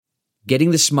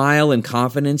Getting the smile and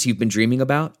confidence you've been dreaming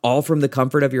about, all from the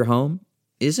comfort of your home,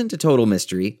 isn't a total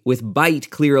mystery with Byte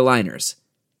clear aligners.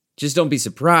 Just don't be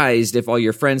surprised if all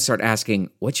your friends start asking,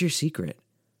 "What's your secret?"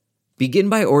 Begin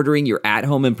by ordering your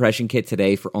at-home impression kit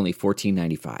today for only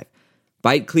 $14.95.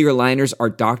 Byte clear aligners are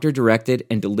doctor-directed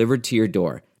and delivered to your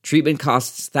door. Treatment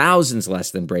costs thousands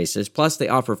less than braces, plus they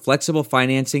offer flexible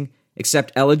financing,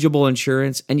 accept eligible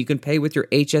insurance, and you can pay with your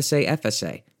HSA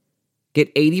FSA. Get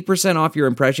 80% off your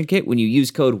impression kit when you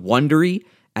use code WONDERY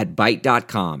at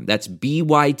Byte.com. That's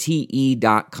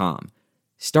BYTE.com.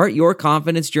 Start your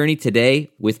confidence journey today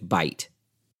with Byte.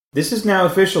 This is now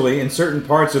officially, in certain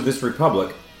parts of this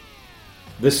republic,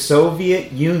 the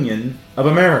Soviet Union of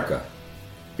America.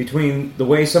 Between the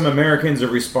way some Americans are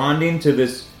responding to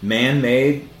this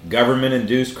man-made,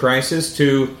 government-induced crisis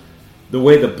to the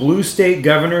way the blue state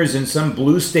governors and some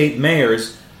blue state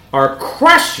mayors are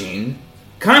crushing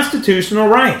constitutional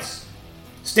rights.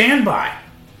 Stand by.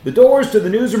 The doors to the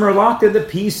newsroom are locked and the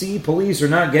PC police are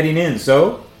not getting in,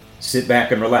 so sit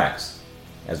back and relax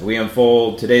as we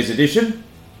unfold today's edition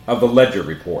of the Ledger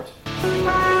Report.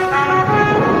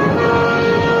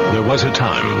 There was a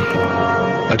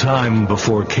time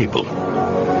before cable,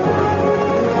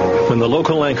 when the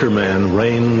local anchorman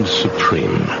reigned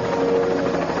supreme.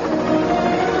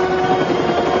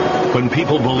 When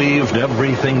people believed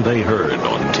everything they heard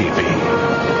on TV.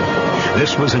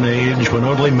 This was an age when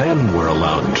only men were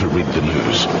allowed to read the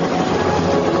news.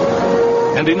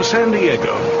 And in San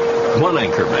Diego, one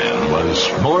anchorman was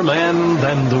more man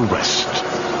than the rest.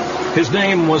 His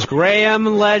name was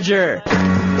Graham Ledger.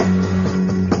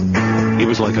 He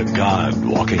was like a god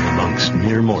walking amongst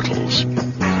mere mortals.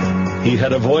 He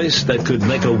had a voice that could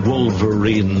make a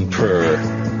wolverine purr.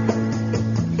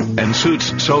 And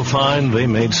suits so fine they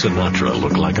made Sinatra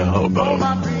look like a hobo.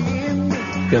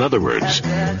 In other words,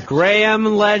 Graham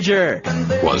Ledger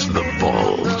was the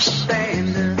balls.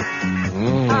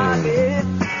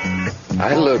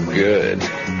 I look good.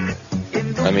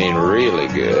 I mean, really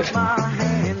good.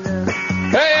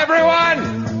 Hey,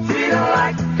 everyone!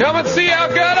 Come and see how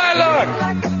good I look!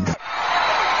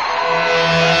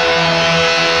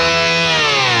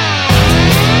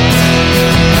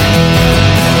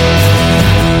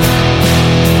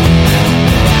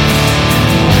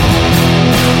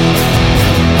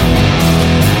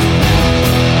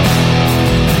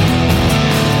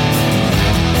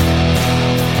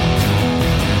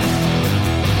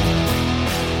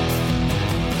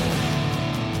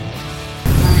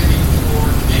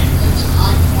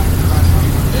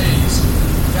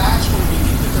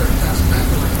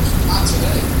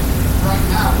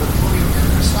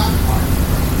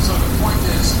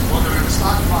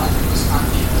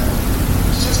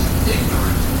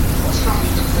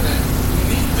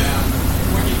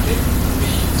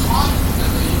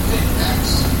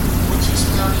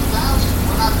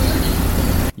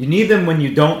 You need them when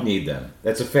you don't need them.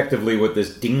 That's effectively what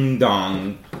this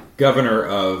ding-dong governor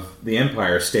of the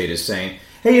Empire State is saying.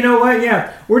 Hey, you know what?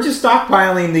 Yeah, we're just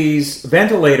stockpiling these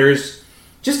ventilators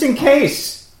just in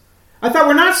case. I thought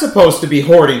we're not supposed to be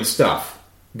hoarding stuff,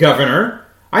 Governor.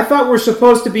 I thought we're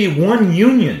supposed to be one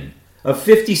union of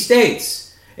 50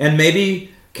 states. And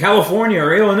maybe California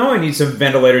or Illinois needs some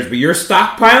ventilators, but you're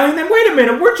stockpiling them? Wait a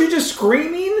minute, weren't you just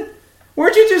screaming?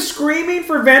 Weren't you just screaming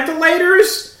for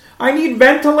ventilators? I need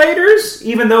ventilators,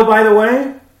 even though, by the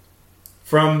way,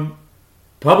 from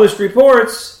published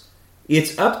reports,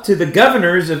 it's up to the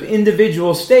governors of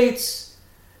individual states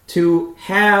to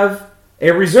have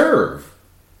a reserve,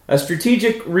 a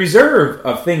strategic reserve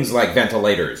of things like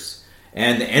ventilators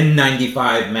and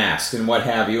N95 masks and what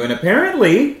have you. And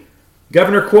apparently,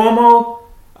 Governor Cuomo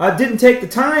didn't take the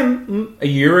time a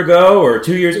year ago or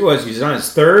 2 years ago. He's on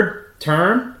his third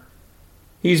term.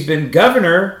 He's been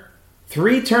governor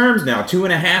 3 terms now,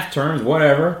 2.5 terms,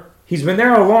 whatever. He's been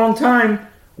there a long time.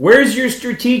 Where's your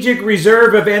strategic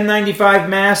reserve of N95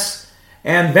 masks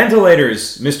and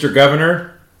ventilators, Mr.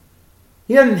 Governor?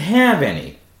 He doesn't have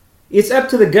any. It's up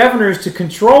to the governors to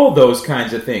control those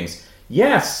kinds of things.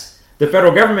 Yes, the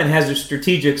federal government has a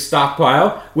strategic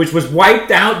stockpile, which was wiped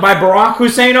out by Barack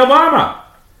Hussein Obama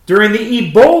during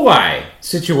the Ebola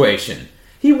situation.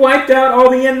 He wiped out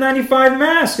all the N95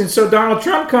 masks, and so Donald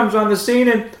Trump comes on the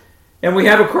scene and we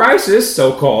have a crisis,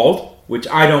 so-called, which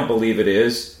I don't believe it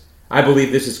is. I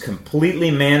believe this is completely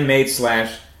man-made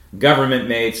 /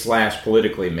 government-made /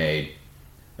 politically made.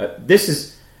 This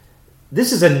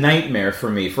is a nightmare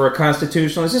for me, for a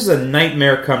constitutionalist. This is a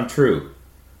nightmare come true.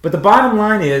 But the bottom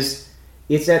line is,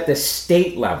 it's at the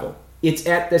state level. It's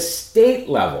at the state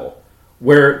level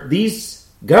where these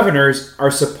governors are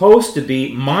supposed to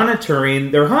be monitoring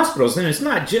their hospitals. And it's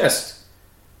not just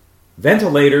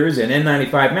ventilators and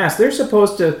N95 masks. They're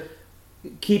supposed to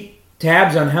keep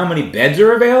tabs on how many beds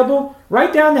are available,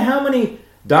 right down to how many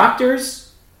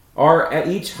doctors are at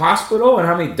each hospital and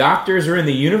how many doctors are in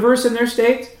the universe in their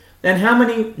states and how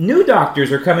many new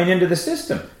doctors are coming into the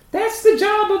system. That's the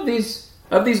job of these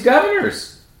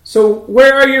governors. So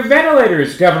where are your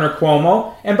ventilators, Governor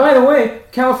Cuomo? And by the way,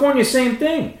 California, same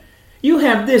thing. You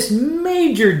have this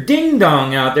major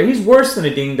ding-dong out there. He's worse than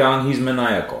a ding-dong. He's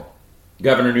maniacal.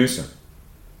 Governor Newsom.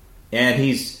 And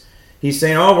he's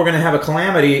saying, oh, we're going to have a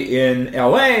calamity in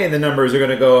L.A. and the numbers are going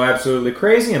to go absolutely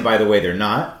crazy. And by the way, they're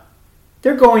not.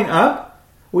 They're going up.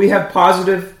 We have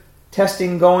positive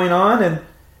testing going on.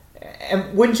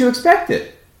 And wouldn't you expect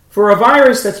it? For a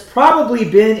virus that's probably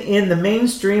been in the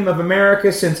mainstream of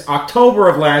America since October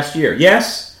of last year.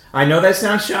 Yes, I know that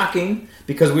sounds shocking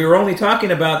because we were only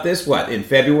talking about this, in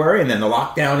February and then the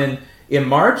lockdown in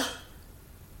March?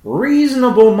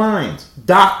 Reasonable minds,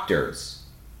 doctors,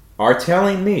 are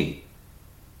telling me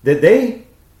that they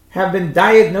have been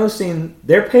diagnosing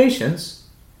their patients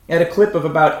at a clip of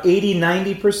about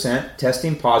 80-90%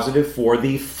 testing positive for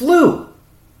the flu.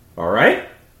 All right?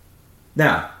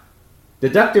 Now,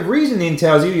 deductive reasoning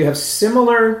tells you have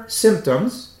similar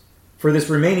symptoms for this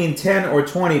remaining 10 or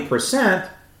 20%,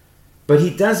 but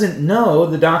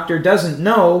the doctor doesn't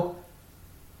know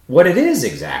what it is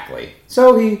exactly.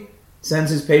 So he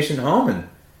sends his patient home and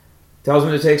tells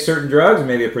him to take certain drugs,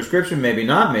 maybe a prescription, maybe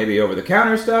not, maybe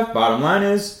over-the-counter stuff. Bottom line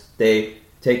is, they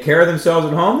take care of themselves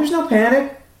at home. There's no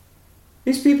panic.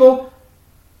 These people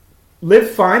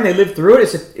live fine. They live through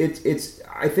it.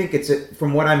 I think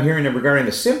from what I'm hearing regarding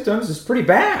the symptoms, it's pretty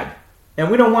bad.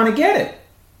 And we don't want to get it.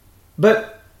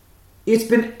 But it's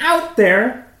been out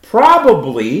there,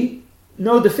 probably,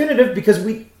 no definitive, because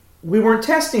we weren't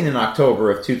testing in October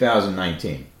of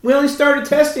 2019. We only started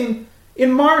testing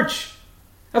in March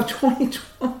of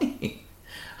 2020.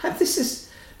 This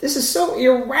is so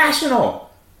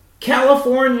irrational.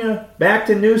 California, back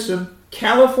to Newsom,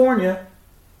 California,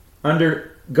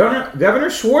 under Governor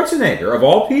Schwarzenegger, of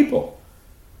all people,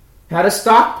 had a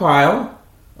stockpile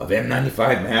of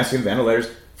N95 masks and ventilators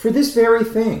for this very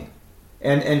thing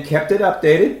and kept it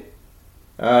updated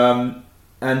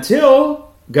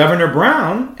until Governor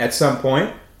Brown, at some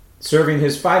point, serving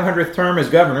his 500th term as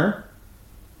governor,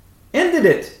 ended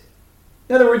it.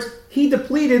 In other words, he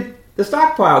depleted the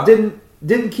stockpile,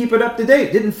 didn't keep it up to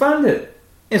date, didn't fund it.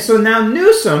 And so now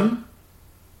Newsom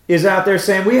is out there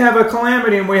saying we have a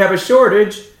calamity and we have a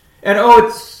shortage, and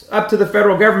it's up to the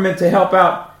federal government to help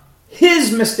out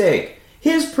his mistake,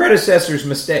 his predecessor's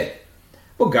mistake.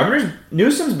 Well, Governor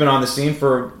Newsom's been on the scene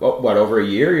for, over a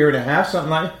year and a half, something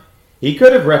like that. He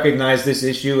could have recognized this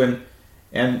issue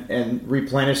and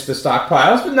replenished the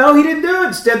stockpiles, but no, he didn't do it.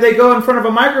 Instead, they go in front of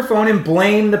a microphone and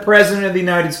blame the President of the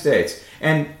United States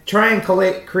and try and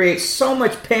create so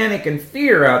much panic and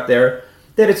fear out there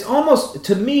that it's almost,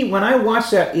 to me, when I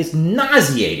watch that, it's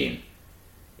nauseating.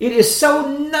 It is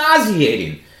so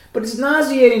nauseating. But it's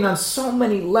nauseating on so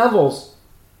many levels.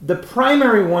 The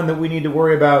primary one that we need to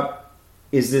worry about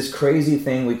is this crazy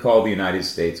thing we call the United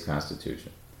States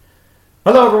Constitution.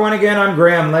 Hello, everyone. Again, I'm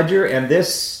Graham Ledger, and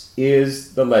this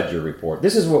is the Ledger Report.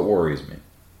 This is what worries me.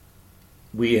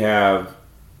 We have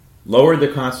lowered the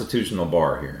constitutional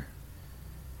bar here.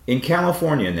 In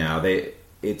California now,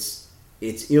 it's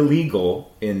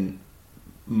illegal in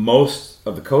most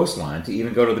of the coastline to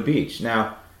even go to the beach.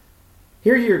 Now,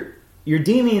 here you're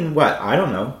deeming,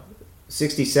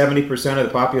 60-70% of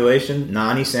the population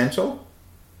non-essential?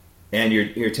 And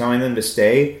you're telling them to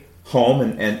stay home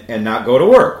and not go to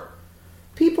work.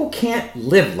 People can't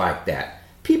live like that.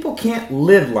 People can't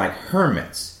live like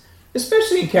hermits,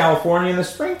 especially in California in the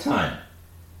springtime.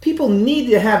 People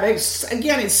need to have,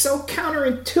 again, it's so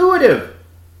counterintuitive.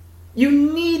 You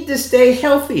need to stay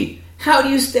healthy. How do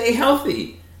you stay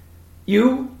healthy?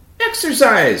 You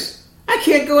exercise. I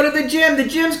can't go to the gym. The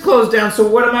gym's closed down, so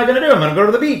what am I going to do? I'm going to go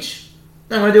to the beach.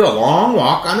 I'm going to do a long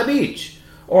walk on the beach.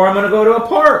 Or I'm going to go to a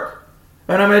park.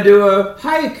 And I'm going to do a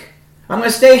hike. I'm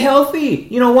going to stay healthy.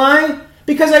 You know why?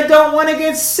 Because I don't want to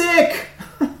get sick.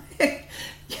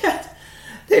 Yet,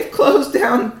 they've closed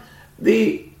down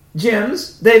the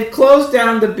gyms. They've closed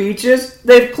down the beaches.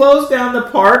 They've closed down the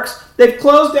parks. They've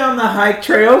closed down the hike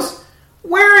trails.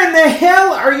 Where in the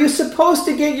hell are you supposed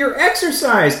to get your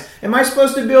exercise? Am I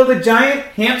supposed to build a giant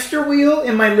hamster wheel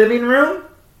in my living room?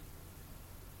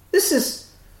 This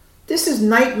is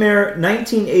nightmare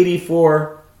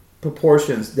 1984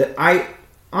 proportions that I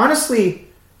honestly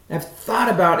have thought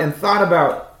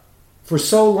about for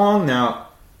so long now.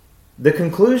 The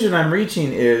conclusion I'm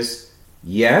reaching is,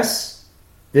 yes,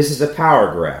 this is a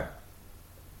power grab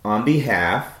on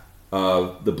behalf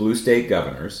of the blue state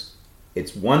governors.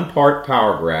 It's one part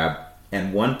power grab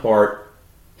and one part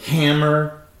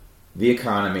hammer the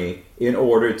economy in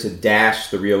order to dash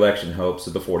the reelection hopes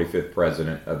of the 45th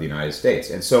president of the United States.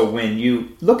 And so when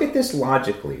you look at this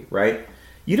logically, right,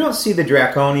 you don't see the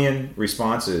draconian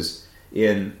responses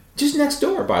in just next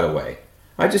door, by the way.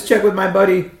 I just checked with my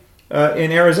buddy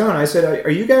in Arizona. I said,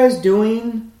 are you guys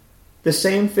doing the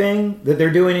same thing that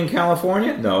they're doing in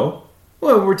California? No.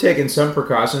 Well, we're taking some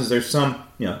precautions. There's some,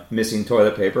 missing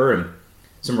toilet paper, and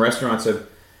some restaurants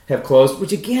have closed,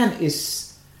 which again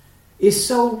is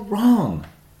so wrong.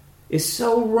 Is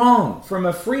so wrong from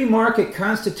a free market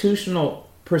constitutional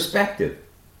perspective.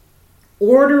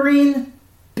 Ordering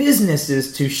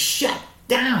businesses to shut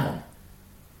down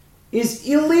is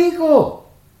illegal.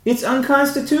 It's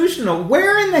unconstitutional.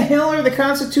 Where in the hell are the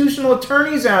constitutional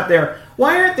attorneys out there?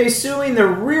 Why aren't they suing the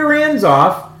rear ends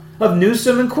off of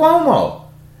Newsom and Cuomo?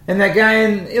 And that guy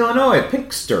in Illinois,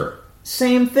 Pinkster,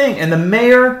 same thing. And the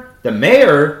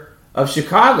mayor of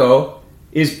Chicago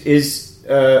is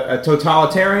a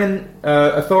totalitarian,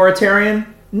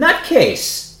 authoritarian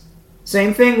nutcase.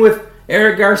 Same thing with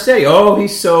Eric Garcetti. Oh,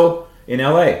 he's so, in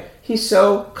LA, he's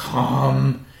so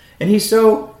calm and he's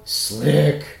so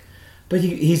slick. But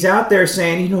he's out there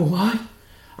saying, you know what?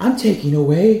 I'm taking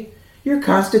away your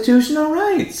constitutional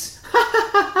rights.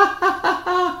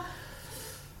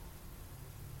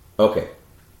 Okay.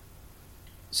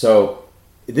 So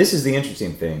this is the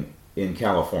interesting thing in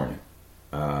California.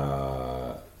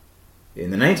 In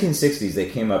the 1960s, they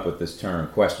came up with this term,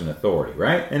 question authority,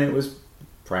 right? And it was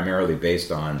primarily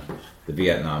based on the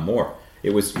Vietnam War.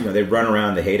 It was, they'd run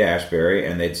around to Haight-Ashbury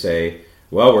and they'd say,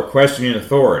 well, we're questioning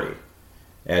authority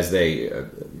as they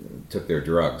took their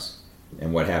drugs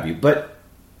and what have you. But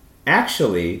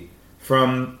actually,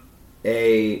 from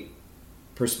a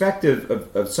perspective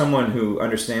of someone who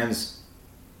understands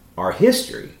our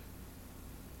history,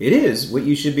 it is what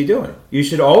you should be doing. You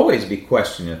should always be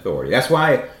questioning authority. That's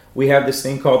why we have this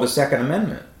thing called the Second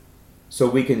Amendment. So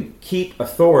we can keep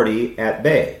authority at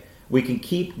bay. We can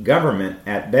keep government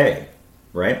at bay,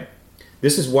 right?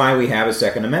 This is why we have a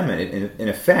Second Amendment. In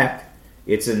effect,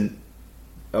 it's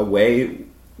a way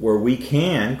where we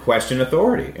can question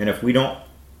authority. And if we don't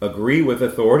agree with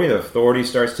authority, the authority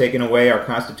starts taking away our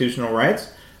constitutional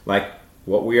rights, like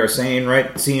what we are seeing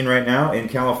right now in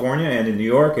California and in New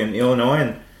York and Illinois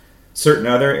and certain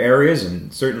other areas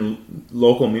and certain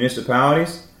local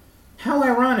municipalities. How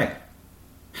ironic.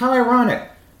 How ironic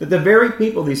that the very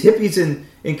people, these hippies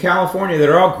in California that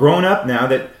are all grown up now,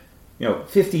 that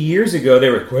 50 years ago they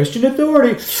were question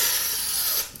authority.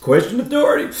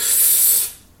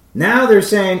 Now they're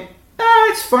saying,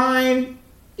 it's fine.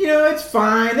 It's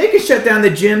fine. They can shut down the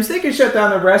gyms. They can shut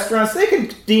down the restaurants. They can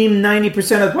deem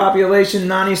 90% of the population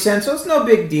non-essential. It's no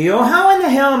big deal. How in the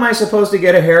hell am I supposed to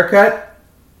get a haircut?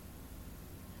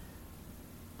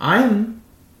 I'm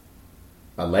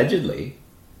allegedly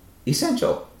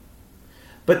essential.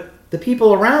 But the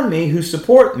people around me who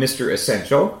support Mr.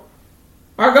 Essential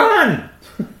are gone.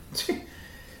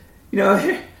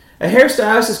 A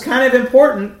hairstylist is kind of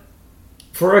important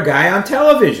for a guy on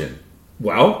television.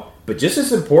 Well, but just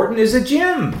as important is a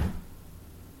gym.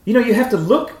 You have to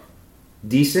look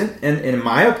decent, and in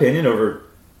my opinion, over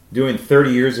doing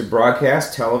 30 years of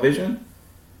broadcast television,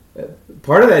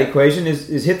 part of that equation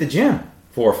is hit the gym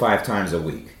 4 or 5 times a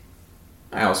week.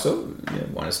 I also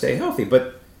want to stay healthy,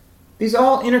 but these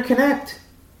all interconnect,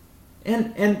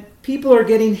 and people are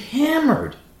getting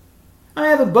hammered. I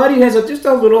have a buddy who has just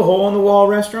a little hole-in-the-wall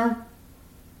restaurant,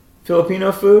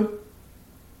 Filipino food.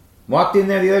 Walked in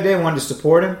there the other day, wanted to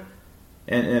support him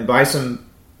and buy some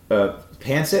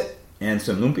pancit and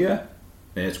some lumpia,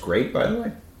 and it's great, by the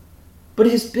way. But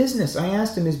his business, I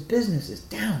asked him, his business is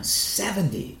down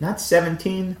 70, not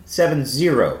 17, 70,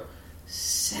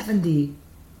 70%.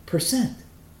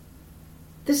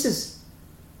 This is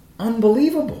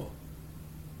unbelievable.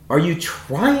 Are you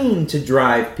trying to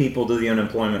drive people to the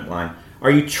unemployment line?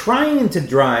 Are you trying to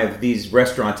drive these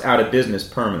restaurants out of business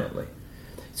permanently?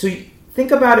 So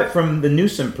think about it from the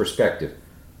Newsom perspective.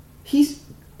 He's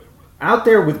out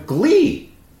there with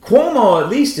glee. Cuomo at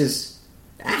least is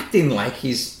acting like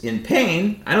he's in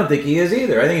pain. I don't think he is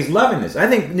either. I think he's loving this. I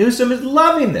think Newsom is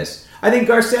loving this. I think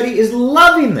Garcetti is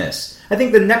loving this. I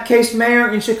think the nutcase mayor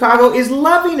in Chicago is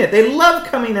loving it. They love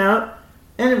coming out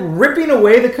and ripping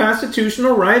away the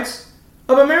constitutional rights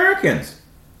of Americans.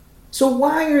 So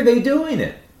why are they doing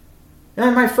it?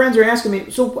 And my friends are asking me,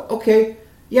 so, okay,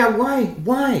 yeah, why?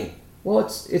 Why? Well,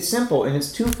 it's simple, and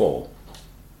it's twofold.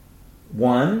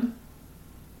 One,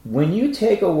 when you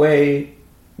take away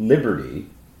liberty,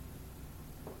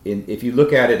 if you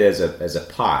look at it as a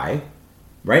pie,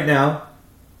 Right now,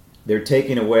 they're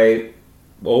taking away,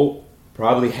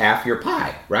 probably half your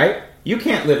pie, right? You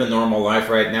can't live a normal life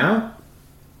right now.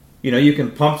 You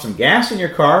can pump some gas in your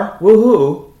car,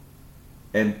 woohoo,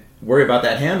 and worry about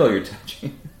that handle you're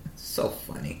touching. It's so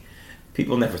funny.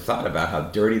 People never thought about how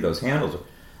dirty those handles are.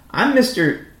 I'm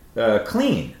Mr.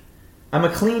 Clean. I'm a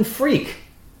clean freak.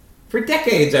 For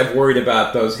decades, I've worried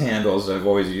about those handles. I've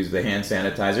always used the hand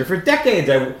sanitizer. For decades,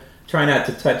 I try not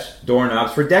to touch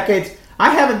doorknobs. For decades,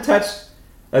 I haven't touched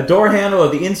a door handle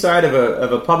of the inside of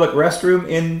a public restroom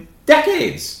in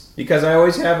decades because I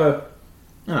always have I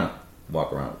don't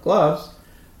walk around with gloves,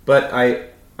 but I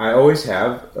always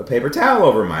have a paper towel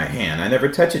over my hand. I never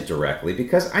touch it directly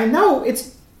because I know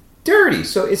it's dirty.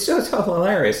 So it's so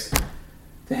hilarious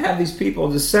to have these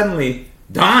people just suddenly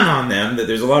dawn on them that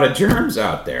there's a lot of germs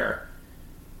out there.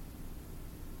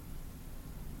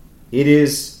 It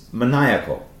is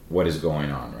maniacal what is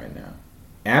going on right now.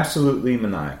 Absolutely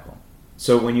maniacal.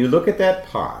 So when you look at that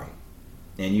pie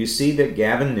and you see that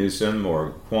Gavin Newsom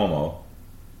or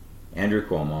Andrew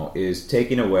Cuomo, is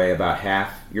taking away about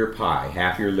half your pie,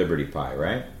 half your liberty pie,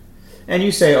 right? And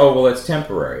you say, oh, well, it's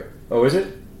temporary. Oh, is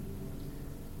it?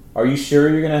 Are you sure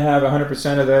you're going to have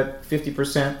 100% of that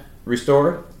 50%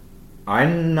 restored?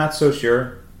 I'm not so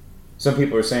sure. Some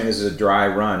people are saying this is a dry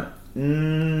run.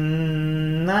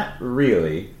 Not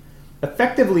really.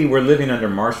 Effectively, we're living under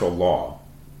martial law.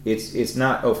 It's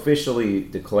not officially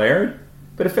declared,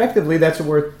 but effectively that's a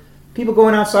word. People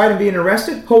going outside and being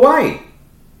arrested? Hawaii.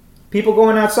 People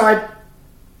going outside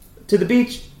to the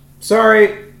beach?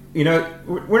 Sorry,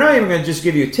 we're not even going to just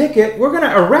give you a ticket. We're going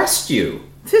to arrest you.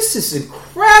 This is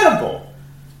incredible.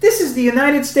 This is the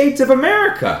United States of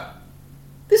America.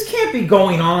 This can't be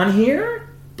going on here.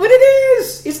 But it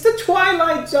is. It's the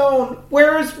Twilight Zone.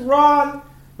 Where is Rod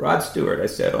Stewart? I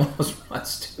said almost Rod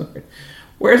Stewart.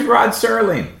 Where's Rod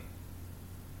Serling?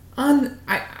 I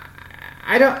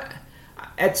don't.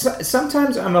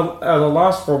 Sometimes I'm at a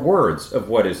loss for words of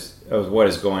what is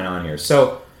going on here.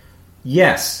 So,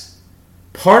 yes,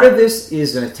 part of this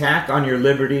is an attack on your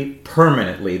liberty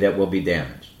permanently that will be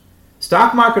damaged.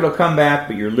 Stock market will come back,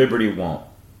 but your liberty won't.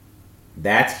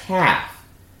 That's half.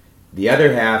 The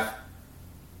other half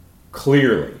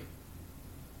clearly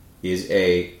is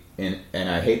and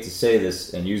I hate to say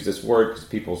this and use this word because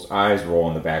people's eyes roll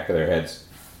in the back of their heads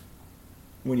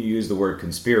when you use the word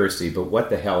conspiracy, but what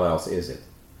the hell else is it?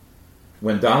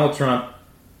 When Donald Trump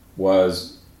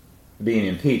was being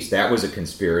impeached, that was a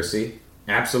conspiracy,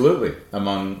 absolutely,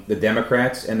 among the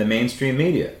Democrats and the mainstream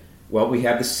media. Well, we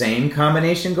have the same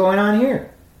combination going on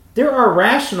here. There are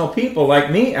rational people like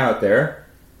me out there.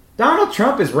 Donald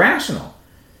Trump is rational.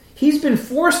 He's been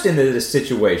forced into this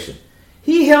situation.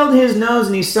 He held his nose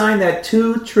and he signed that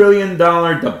 $2 trillion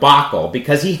debacle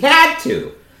because he had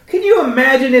to. Can you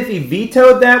imagine if he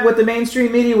vetoed that, what the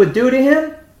mainstream media would do to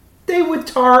him? They would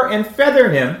tar and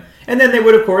feather him, and then they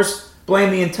would, of course,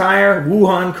 blame the entire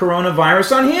Wuhan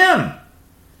coronavirus on him.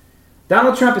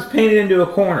 Donald Trump is painted into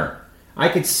a corner. I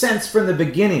could sense from the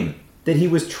beginning that he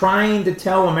was trying to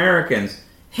tell Americans,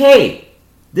 hey,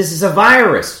 this is a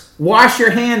virus. Wash your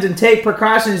hands and take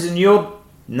precautions and you'll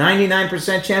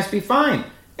 99% chance to be fine.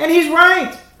 And he's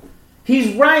right.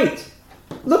 He's right.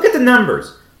 Look at the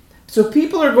numbers. So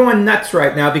people are going nuts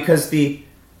right now because the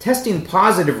testing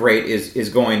positive rate is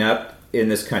going up in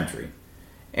this country.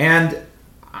 And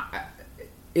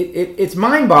it's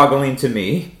mind-boggling to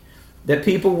me that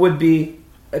people would be...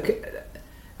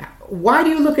 Why do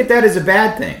you look at that as a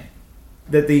bad thing?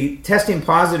 That the testing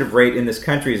positive rate in this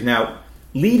country is now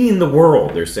leading the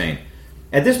world, they're saying.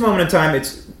 At this moment in time,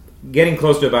 it's getting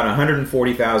close to about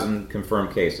 140,000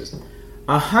 confirmed cases.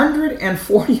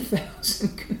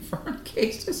 140,000 confirmed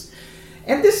cases?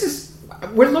 And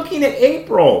we're looking at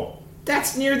April.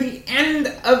 That's near the end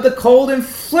of the cold and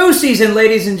flu season,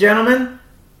 ladies and gentlemen.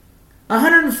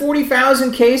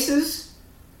 140,000 cases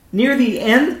near the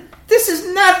end? This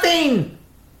is nothing.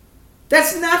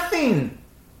 That's nothing.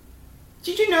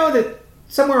 Did you know that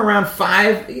somewhere around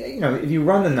if you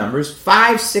run the numbers,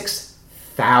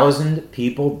 6,000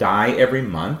 people die every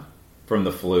month from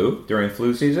the flu during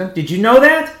flu season? Did you know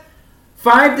that?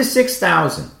 5,000 to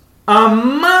 6,000 a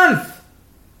month.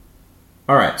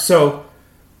 All right, so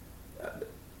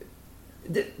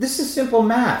this is simple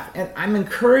math, and I'm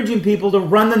encouraging people to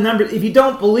run the numbers. If you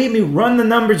don't believe me, run the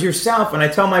numbers yourself. And I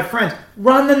tell my friends,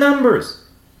 run the numbers.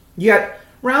 You got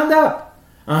round up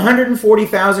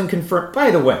 140,000 confirmed.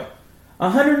 By the way,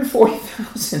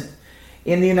 140,000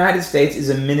 in the United States is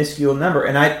a minuscule number,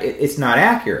 and it's not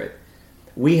accurate.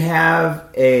 We have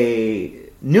a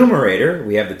numerator,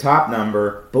 we have the top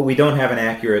number, but we don't have an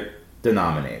accurate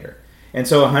denominator. And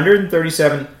so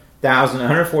 137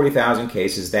 140,000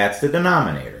 cases. That's the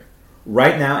denominator.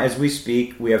 Right now, as we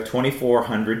speak, we have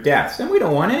 2,400 deaths. And we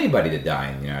don't want anybody to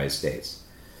die in the United States.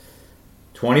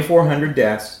 2,400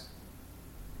 deaths.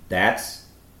 That's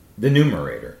the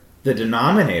numerator. The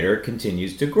denominator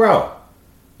continues to grow.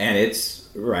 And it's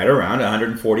right around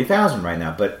 140,000 right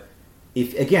now. But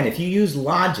if you use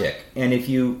logic and if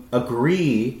you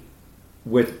agree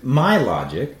with my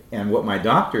logic and what my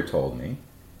doctor told me,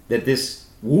 that this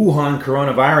Wuhan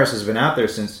coronavirus has been out there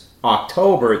since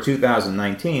October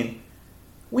 2019,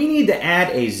 we need to add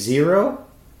a zero,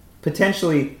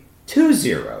 potentially 2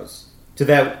 zeros, to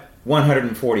that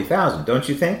 140,000, don't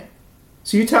you think?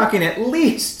 So you're talking at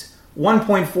least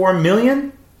 1.4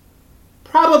 million,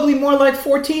 probably more like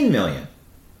 14 million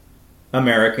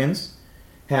Americans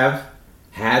have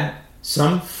had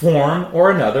some form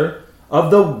or another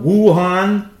of the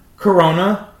Wuhan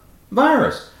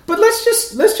coronavirus. But let's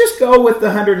just go with the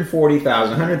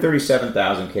 140,000,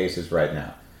 137,000 cases right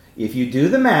now. If you do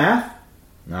the math,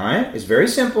 all right, it's very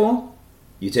simple.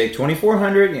 You take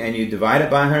 2,400 and you divide it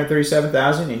by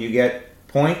 137,000 and you get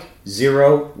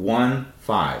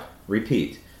 0.015.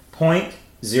 Repeat,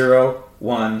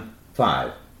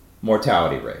 0.015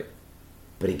 mortality rate.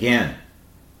 But again,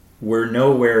 we're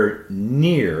nowhere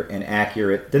near an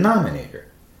accurate denominator.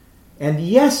 And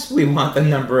yes, we want the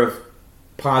number of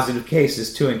positive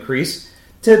cases to increase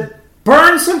to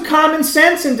burn some common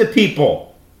sense into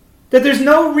people. That there's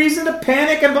no reason to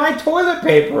panic and buy toilet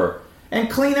paper and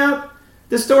clean out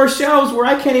the store shelves where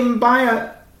I can't even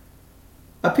buy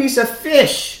a piece of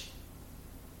fish.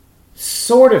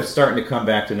 Sort of starting to come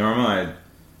back to normal. I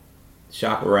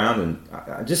shop around and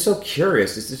I'm just so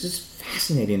curious. It's just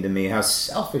fascinating to me how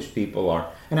selfish people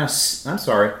are and how,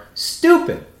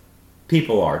 stupid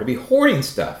people are to be hoarding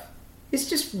stuff. It's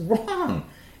just wrong.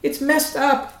 It's messed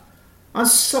up on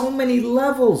so many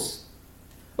levels.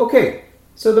 Okay,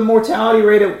 so the mortality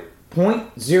rate of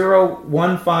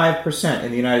 0.015%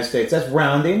 in the United States, that's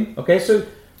rounding. Okay, so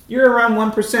you're around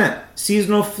 1%.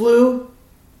 Seasonal flu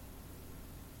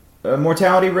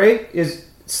mortality rate is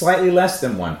slightly less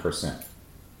than 1%.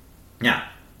 Now,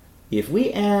 if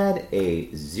we add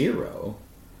a zero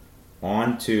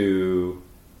onto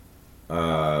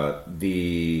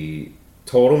the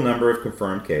total number of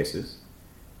confirmed cases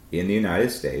in the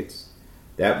United States,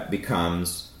 that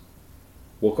becomes,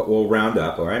 we'll round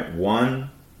up, all right,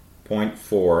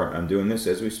 1.4, I'm doing this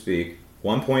as we speak,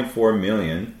 1.4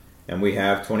 million, and we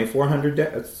have 2,400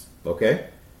 deaths, okay?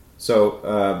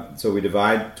 So we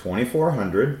divide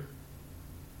 2,400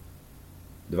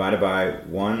 divided by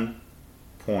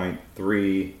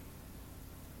 1.3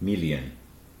 million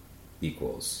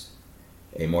equals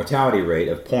a mortality rate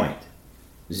of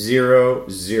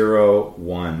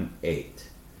 0.0018.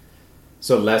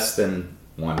 So less than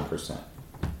 1%.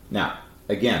 Now,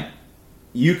 again,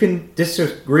 you can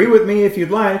disagree with me if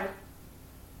you'd like,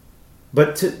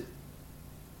 but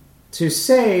to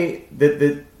say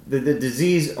that the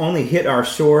disease only hit our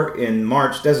shore in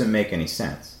March doesn't make any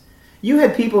sense. You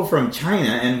had people from China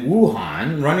and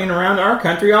Wuhan running around our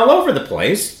country all over the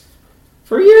place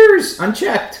for years,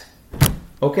 unchecked.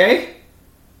 Okay?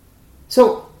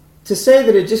 So to say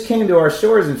that it just came to our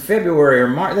shores in February or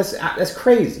March, that's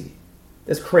crazy.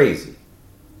 That's crazy.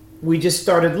 We just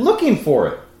started looking for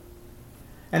it.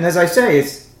 And as I say,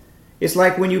 it's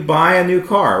like when you buy a new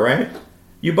car, right?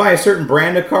 You buy a certain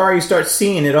brand of car, you start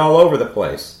seeing it all over the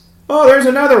place. Oh, there's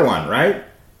another one, right?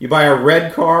 You buy a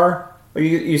red car,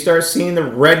 you start seeing the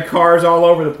red cars all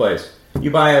over the place.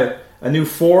 You buy a new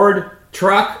Ford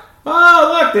truck.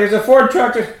 Oh, look, there's a Ford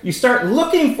truck. You start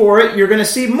looking for it, you're going to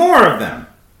see more of them.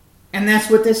 And that's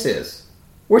what this is.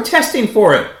 We're testing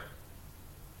for it.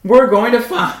 We're going to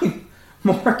find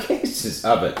more cases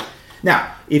of it.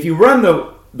 Now, if you run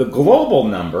the global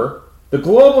number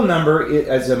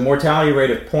is a mortality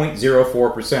rate of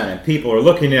 0.04%, and people are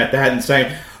looking at that and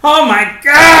saying, oh my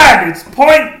God, it's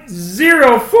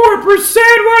 0.04%,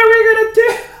 what are we going to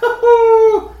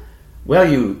do?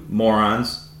 Well, you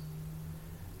morons,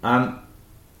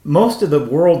 most of the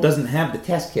world doesn't have the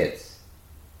test kits.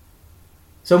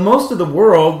 So most of the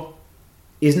world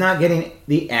is not getting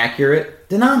the accurate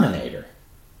denominator.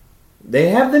 They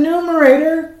have the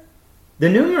numerator. The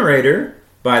numerator,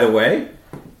 by the way,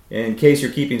 in case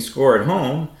you're keeping score at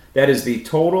home, that is the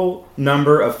total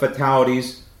number of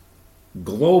fatalities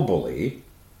globally,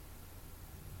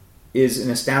 is an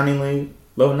astoundingly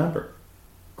low number.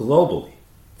 Globally,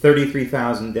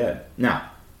 33,000 dead.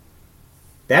 Now,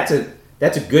 that's a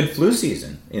good flu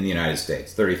season in the United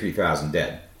States, 33,000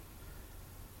 dead.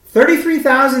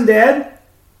 33,000 dead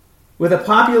with a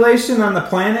population on the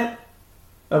planet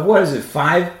of what is it,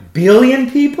 5 billion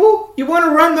people? You want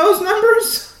to run those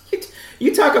numbers?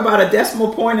 You talk about a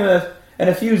decimal point and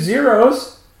a few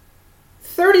zeros.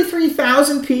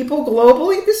 33,000 people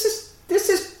globally? This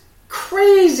is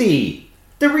crazy.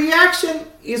 The reaction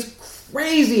is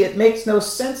crazy. It makes no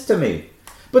sense to me.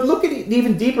 But look at it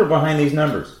even deeper behind these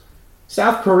numbers.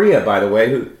 South Korea, by the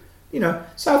way,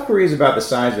 South Korea is about the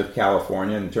size of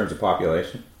California in terms of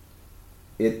population.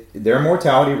 Their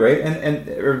mortality rate, and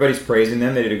everybody's praising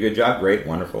them. They did a good job. Great,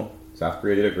 wonderful. South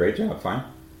Korea did a great job. Fine.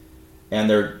 And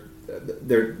their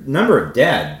number of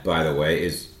dead, by the way,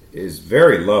 is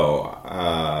very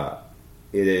low.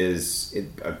 It is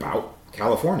about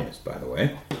California's, by the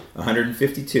way,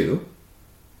 152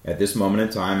 at this moment in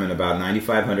time, and about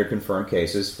 9,500 confirmed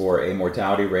cases for a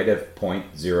mortality rate of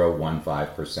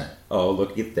 0.015%. Oh,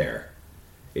 look at there.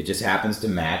 It just happens to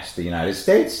match the United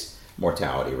States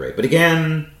mortality rate. But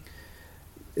again,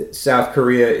 South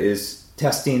Korea is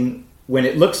testing when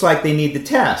it looks like they need to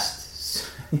test.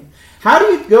 How do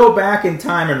you go back in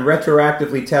time and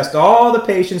retroactively test all the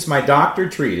patients my doctor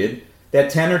treated, that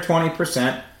 10 or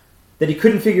 20%, that he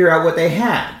couldn't figure out what they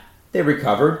had? They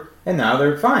recovered, and now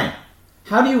they're fine.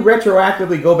 How do you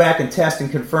retroactively go back and test and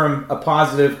confirm a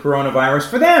positive coronavirus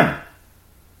for them?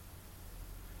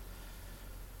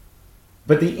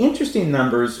 But the interesting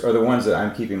numbers are the ones that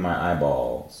I'm keeping my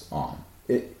eyeballs on.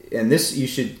 And this you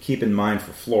should keep in mind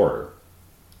for Florida.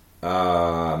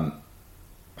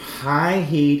 High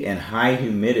heat and high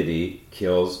humidity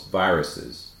kills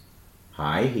viruses.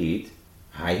 High heat,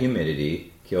 high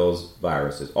humidity kills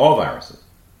viruses. All viruses.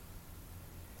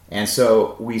 And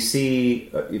so we see,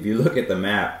 if you look at the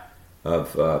map of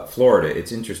Florida,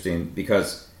 it's interesting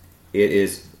because it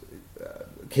is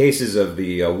cases of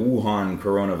the Wuhan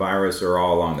coronavirus are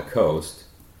all along the coast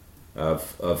of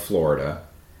Florida.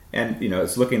 And,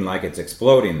 it's looking like it's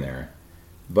exploding there.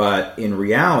 But in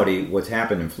reality, what's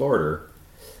happened in Florida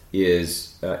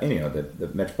is, the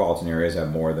metropolitan areas have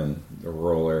more than the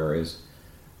rural areas.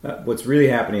 What's really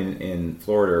happening in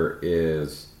Florida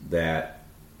is that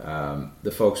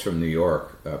the folks from New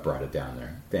York brought it down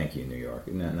there. Thank you, New York.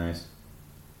 Isn't that nice?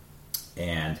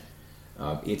 And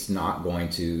it's not going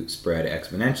to spread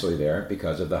exponentially there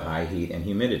because of the high heat and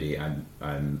humidity.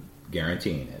 I'm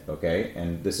guaranteeing it, okay?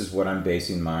 And this is what I'm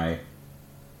basing my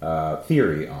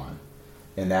theory on.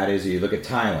 And that is, you look at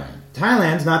Thailand.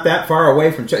 Thailand's not that far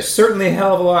away from China. Certainly a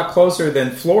hell of a lot closer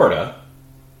than Florida.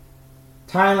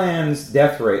 Thailand's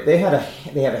death rate, they have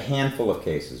a handful of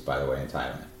cases, by the way, in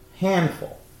Thailand.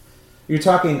 Handful. You're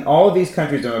talking, all of these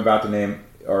countries I'm about to name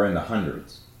are in the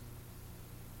hundreds.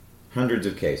 Hundreds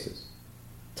of cases.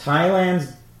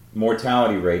 Thailand's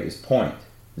mortality rate is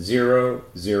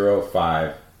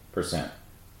 0.005%.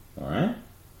 All right?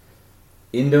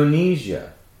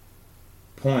 Indonesia,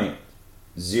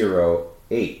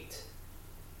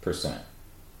 0.08%.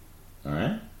 All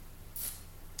right?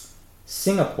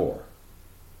 Singapore,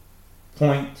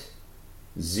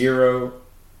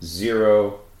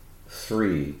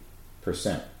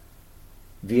 0.003%.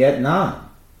 Vietnam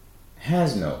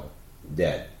has no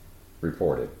dead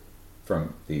reported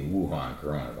from the Wuhan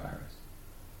coronavirus.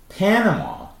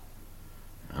 Panama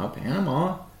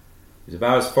is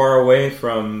about as far away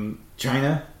from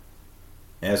China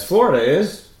as Florida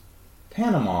is.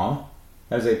 Panama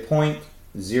has a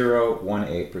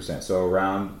 0.018%, so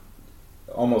around,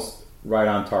 almost right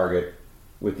on target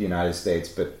with the United States.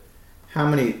 But how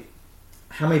many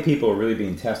people are really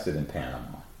being tested in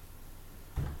Panama?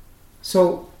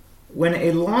 So when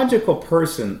a logical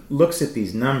person looks at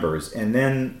these numbers and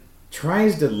then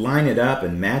tries to line it up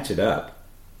and match it up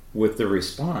with the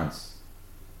response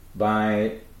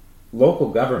by local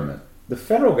government, the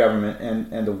federal government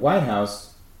and the White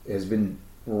House has been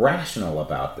rational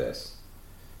about this.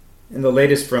 And the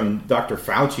latest from Dr.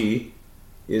 Fauci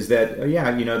is that,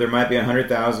 there might be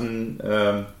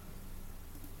 100,000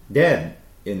 dead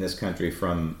in this country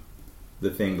from the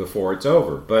thing before it's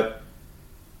over. But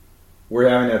we're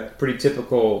having a pretty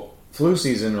typical flu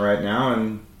season right now,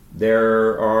 and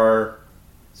there are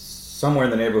somewhere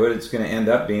in the neighborhood it's going to end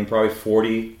up being probably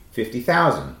 40,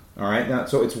 50,000. All right? Now,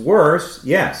 so it's worse,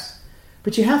 yes.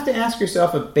 But you have to ask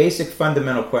yourself a basic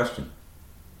fundamental question.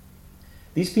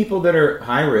 These people that are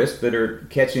high risk, that are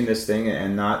catching this thing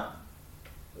and not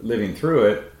living through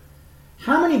it,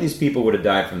 how many of these people would have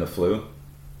died from the flu?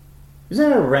 Isn't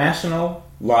that a rational,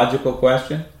 logical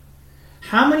question?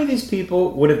 How many of these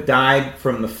people would have died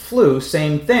from the flu,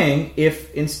 same thing,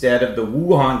 if instead of the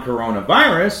Wuhan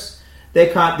coronavirus, they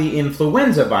caught the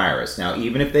influenza virus? Now,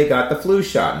 even if they got the flu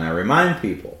shot, and I remind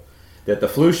people that the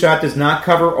flu shot does not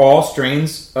cover all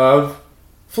strains of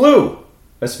flu,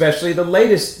 especially the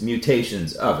latest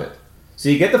mutations of it. So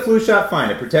you get the flu shot,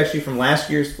 fine. It protects you from last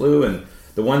year's flu and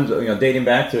the ones dating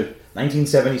back to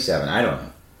 1977. I don't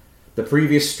know. The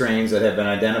previous strains that have been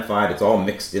identified, it's all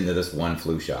mixed into this one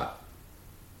flu shot.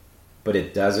 But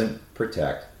it doesn't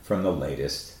protect from the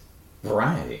latest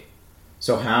variety.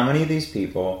 So how many of these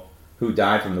people who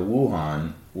died from the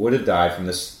Wuhan would have died from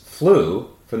this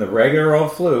flu, from the regular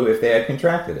old flu, if they had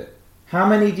contracted it? How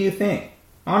many do you think?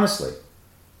 Honestly.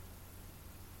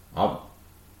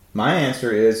 My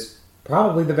answer is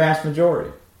probably the vast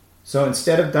majority. So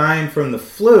instead of dying from the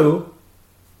flu,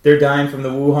 they're dying from the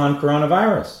Wuhan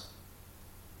coronavirus.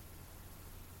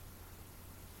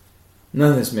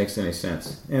 None of this makes any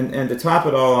sense. And to top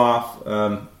it all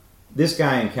off, this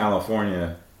guy in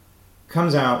California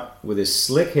comes out with his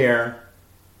slick hair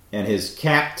and his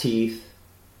cap teeth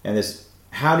and this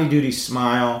howdy-doody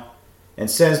smile and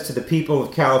says to the people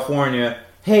of California,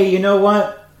 hey, you know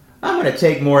what? I'm going to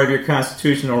take more of your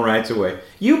constitutional rights away.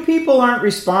 You people aren't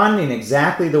responding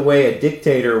exactly the way a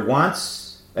dictator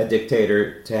wants a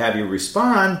dictator to have you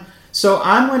respond, so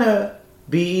I'm going to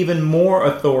be even more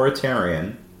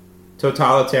authoritarian,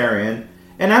 totalitarian,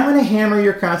 and I'm going to hammer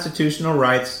your constitutional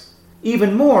rights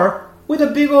even more with a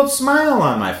big old smile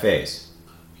on my face.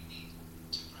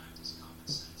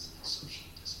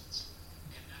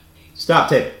 Stop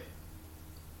tape.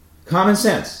 Common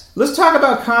sense. Let's talk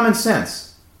about common sense.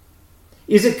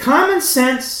 Is it common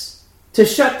sense to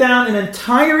shut down an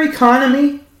entire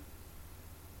economy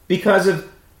because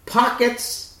of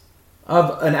pockets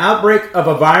of an outbreak of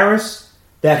a virus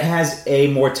that has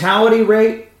a mortality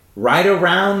rate right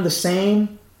around the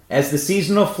same as the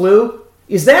seasonal flu?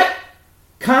 Is that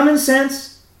common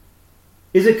sense?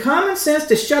 Is it common sense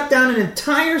to shut down an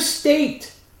entire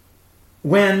state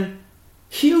when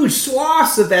huge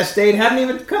swaths of that state haven't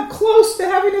even come close to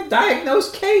having a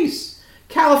diagnosed case?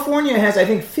 California has, I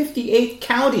think, 58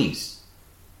 counties.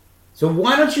 So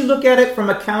why don't you look at it from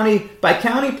a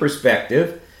county-by-county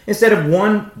perspective instead of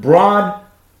one broad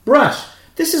brush?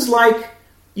 This is like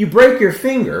you break your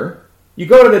finger, you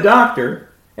go to the doctor,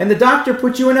 and the doctor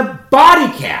puts you in a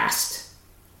body cast.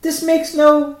 This makes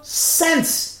no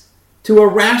sense to a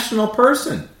rational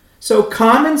person. So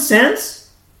common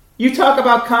sense? You talk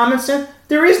about common sense?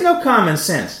 There is no common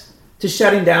sense to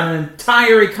shutting down an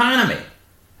entire economy.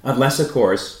 Unless, of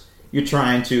course, you're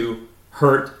trying to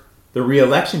hurt the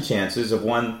re-election chances of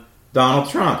one Donald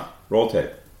Trump. Roll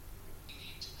tape.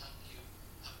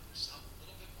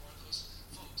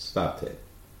 Stop tape.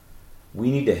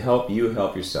 We need to help you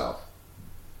help yourself.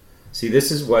 See,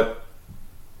 this is what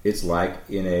it's like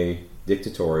in a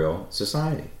dictatorial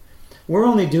society. We're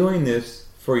only doing this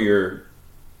for your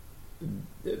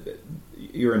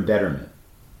embetterment.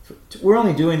 We're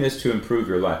only doing this to improve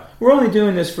your life. We're only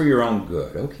doing this for your own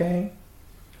good, okay?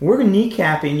 We're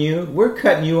kneecapping you. We're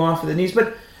cutting you off at the knees.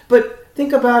 But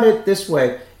think about it this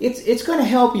way. It's going to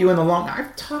help you in the long run.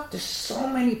 I've talked to so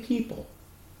many people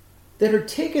that are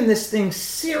taking this thing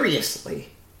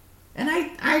seriously. And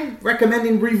I'm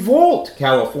recommending Revolt,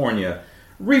 California.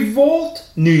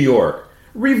 Revolt, New York.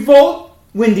 Revolt,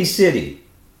 Windy City.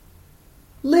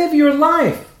 Live your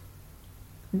life.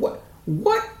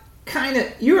 What kind of...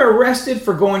 You're arrested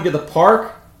for going to the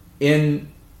park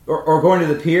or going to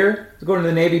the pier, going to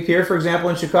the Navy Pier, for example,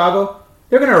 in Chicago.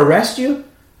 They're going to arrest you?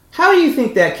 How do you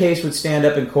think that case would stand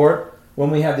up in court when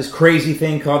we have this crazy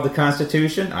thing called the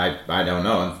Constitution? I don't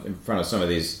know, in front of some of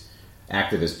these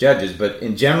activist judges, but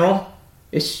in general,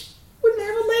 it wouldn't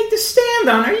have a leg to stand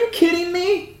on. Are you kidding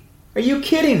me? Are you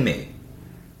kidding me?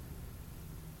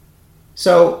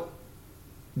 So,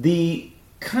 the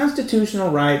constitutional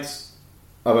rights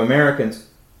of Americans,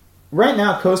 right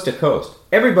now, coast to coast,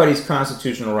 everybody's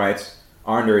constitutional rights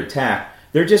are under attack.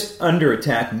 They're just under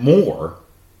attack more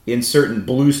in certain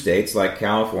blue states like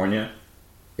California,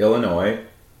 Illinois,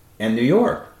 and New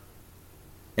York.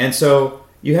 And so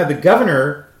you have the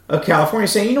governor of California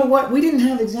saying, you know what, we didn't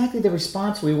have exactly the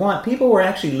response we want. People were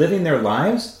actually living their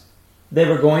lives. They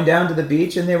were going down to the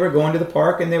beach and they were going to the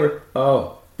park and they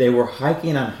were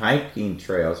hiking on hiking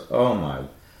trails. Oh my,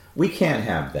 we can't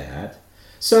have that.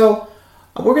 So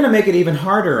we're going to make it even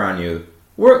harder on you.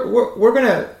 We're going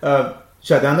to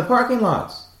shut down the parking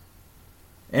lots.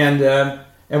 And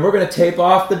we're going to tape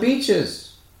off the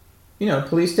beaches.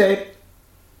 Police tape.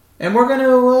 And we're going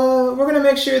to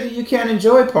make sure that you can't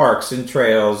enjoy parks and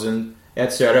trails and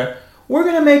etc. We're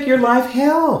going to make your life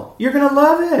hell. You're going to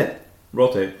love it.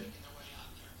 Roll tape.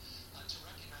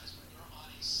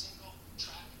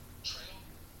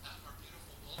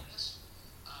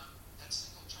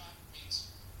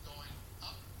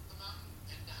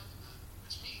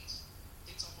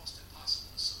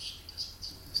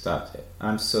 Stop it.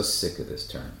 I'm so sick of this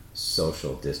term.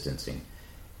 social distancing.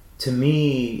 To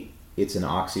me, it's an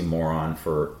oxymoron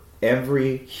for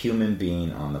every human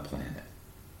being on the planet.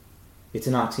 It's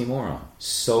an oxymoron.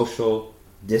 Social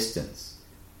distance.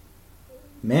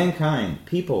 Mankind,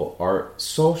 people, are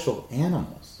social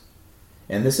animals.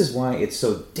 And this is why it's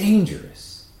so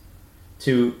dangerous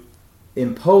to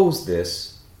impose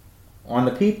this on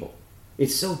the people.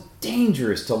 It's so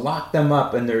dangerous to lock them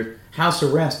up in their house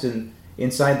arrest and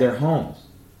inside their homes,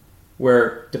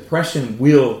 where depression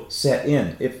will set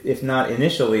in. If not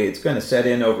initially, it's going to set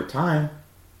in over time.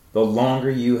 The longer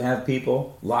you have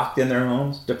people locked in their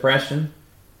homes, depression,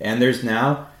 and there's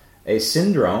now a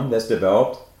syndrome that's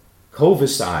developed,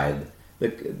 Covicide.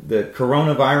 The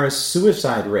coronavirus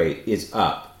suicide rate is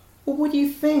up. Well, what do you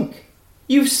think?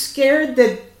 You've scared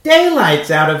the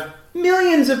daylights out of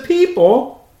millions of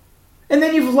people, and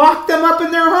then you've locked them up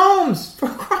in their homes. For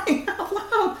crying out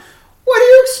loud. What do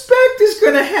you expect is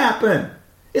going to happen?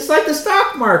 It's like the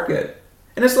stock market,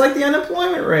 and it's like the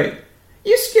unemployment rate.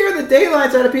 You scare the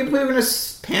daylights out of people who are going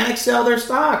to panic sell their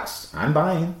stocks. I'm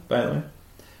buying, by the way.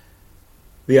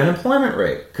 The unemployment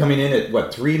rate coming in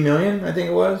at, 3 million, I think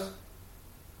it was?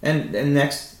 And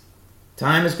next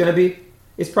time it's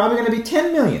probably going to be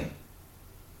 10 million.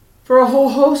 For a whole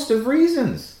host of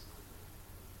reasons.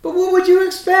 But what would you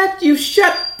expect? You've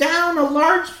shut down a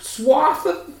large swath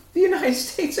of the United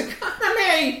States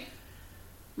economy.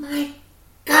 My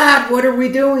God, what are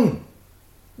we doing?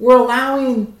 We're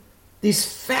allowing these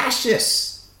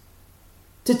fascists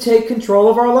to take control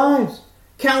of our lives.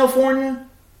 California,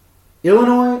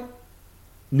 Illinois,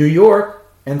 New York,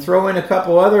 and throw in a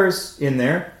couple others in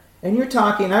there, and you're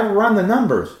talking, I've run the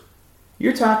numbers,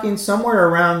 you're talking somewhere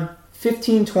around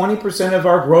 15-20% of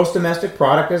our gross domestic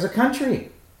product as a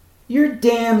country. You're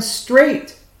damn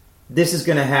straight this is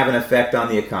going to have an effect on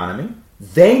the economy.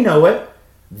 They know it.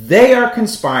 They are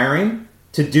conspiring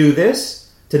to do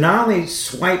this, to not only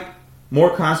swipe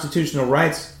more constitutional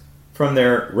rights from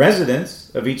their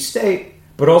residents of each state,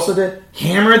 but also to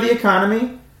hammer the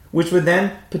economy, which would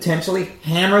then potentially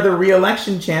hammer the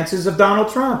re-election chances of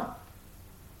Donald Trump.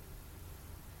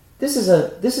 This is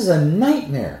a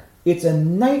nightmare. It's a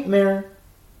nightmare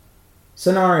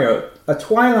scenario, a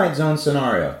Twilight Zone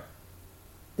scenario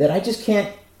that I just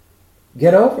can't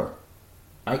get over.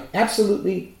 I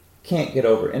absolutely can't get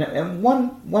over. And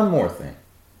one more thing.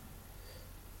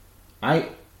 I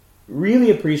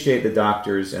really appreciate the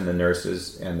doctors and the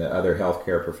nurses and the other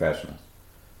healthcare professionals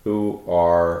who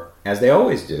are, as they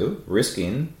always do,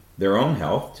 risking their own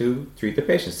health to treat the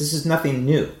patients. This is nothing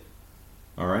new.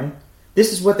 All right?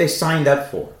 This is what they signed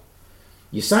up for.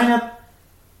 You sign up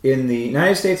in the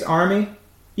United States Army,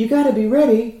 you got to be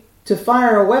ready to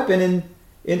fire a weapon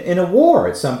in a war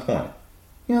at some point.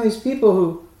 You know, these people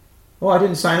who, I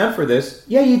didn't sign up for this.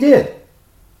 Yeah, you did.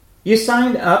 You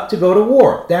signed up to go to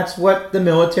war. That's what the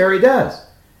military does.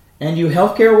 And you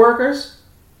healthcare workers,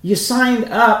 you signed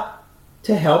up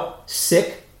to help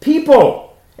sick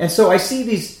people. And so I see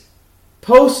these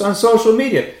posts on social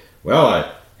media. Well,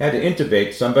 I had to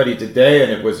intubate somebody today,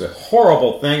 and it was a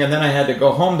horrible thing, and then I had to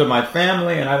go home to my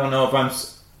family, and I don't know if I'm...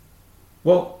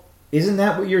 Well, isn't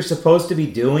that what you're supposed to be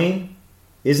doing?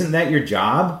 Isn't that your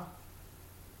job?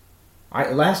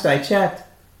 Last I checked,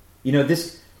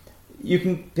 this, you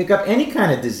can pick up any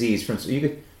kind of disease from,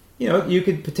 you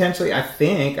could potentially, I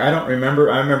don't remember,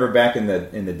 I remember back in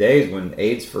the days when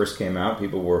AIDS first came out,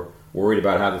 people were worried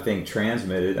about how the thing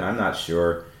transmitted. I'm not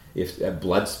sure if a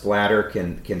blood splatter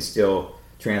can still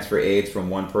transfer AIDS from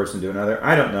one person to another.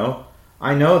 I don't know.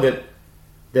 I know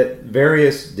that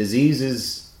various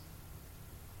diseases,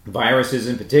 viruses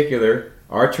in particular,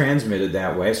 are transmitted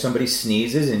that way. Somebody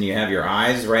sneezes and you have your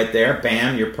eyes right there,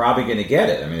 bam, you're probably going to get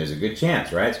it. I mean, there's a good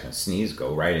chance, right? It's going to sneeze,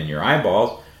 go right in your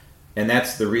eyeballs. And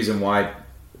that's the reason why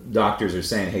doctors are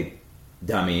saying, hey,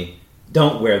 dummy,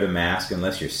 don't wear the mask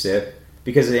unless you're sick,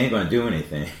 because it ain't going to do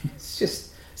anything. It's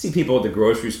just, see people at the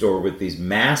grocery store with these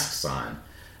masks on.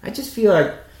 I just feel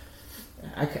like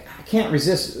I can't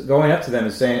resist going up to them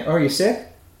and saying, oh, are you sick?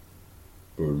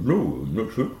 No, I'm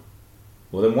not sick.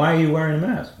 Well, then why are you wearing a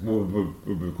mask?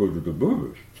 Because of the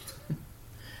virus.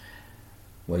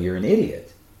 Well, you're an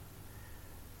idiot.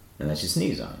 Unless you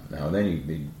sneeze on him. Now, then you'd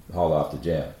be hauled off to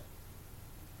jail.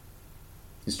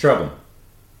 It's troubling.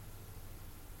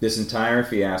 This entire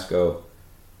fiasco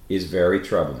is very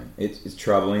troubling. It's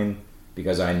troubling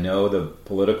because I know the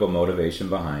political motivation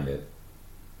behind it,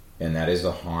 and that is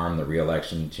to harm the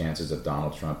re-election chances of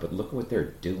Donald Trump. But look what they're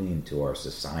doing to our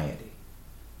society.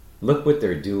 Look what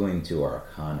they're doing to our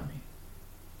economy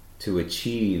to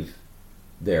achieve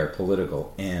their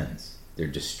political ends. They're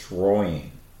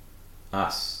destroying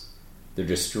us. They're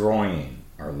destroying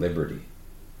our liberty.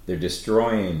 They're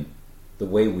destroying the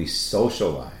way we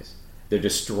socialize. They're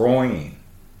destroying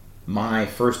my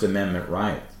First Amendment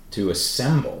right to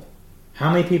assemble.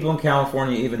 How many people in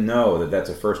California even know that that's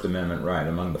a First Amendment right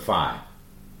among the 5?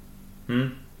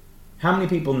 How many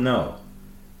people know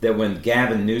that when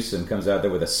Gavin Newsom comes out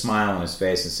there with a smile on his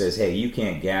face and says, hey, you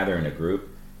can't gather in a group,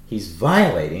 he's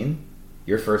violating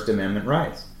your First Amendment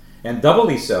rights? And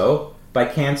doubly so by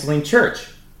canceling church.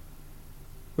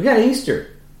 We got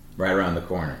Easter right around the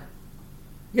corner.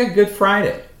 We got Good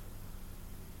Friday.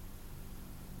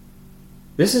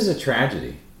 This is a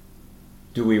tragedy.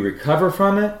 Do we recover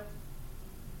from it?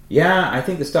 Yeah, I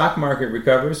think the stock market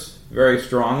recovers very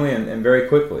strongly and very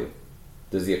quickly.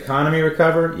 Does the economy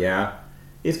recover? Yeah.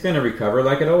 It's going to recover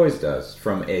like it always does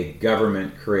from a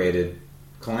government-created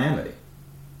calamity.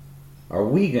 Are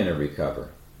we going to recover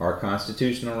our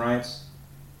constitutional rights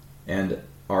and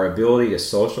our ability to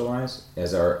socialize?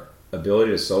 As our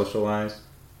ability to socialize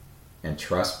and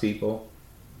trust people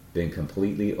been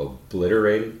completely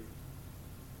obliterated?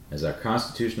 Has our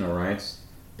constitutional rights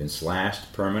been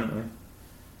slashed permanently?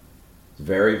 It's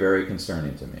very, very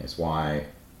concerning to me. It's why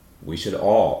we should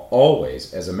all,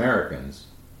 always, as Americans,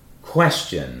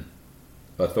 question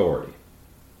authority.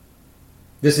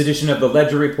 This edition of the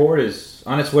Ledger Report is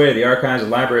on its way to the Archives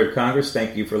and Library of Congress.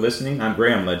 Thank you for listening. I'm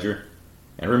Graham Ledger.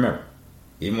 And remember,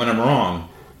 even when I'm wrong,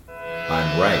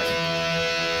 I'm right.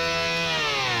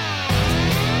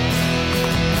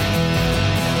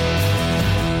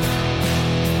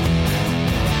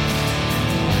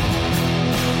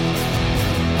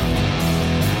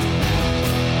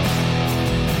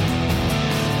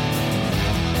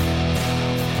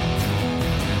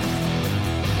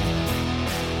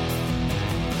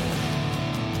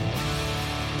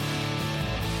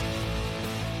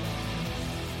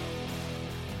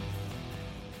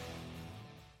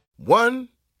 One,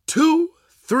 2,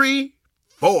 3,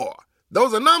 4.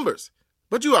 Those are numbers.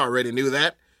 But you already knew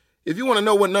that. If you want to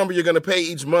know what number you're going to pay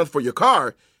each month for your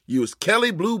car, use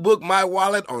Kelley Blue Book My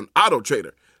Wallet on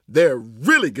AutoTrader. They're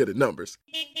really good at numbers.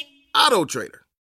 AutoTrader.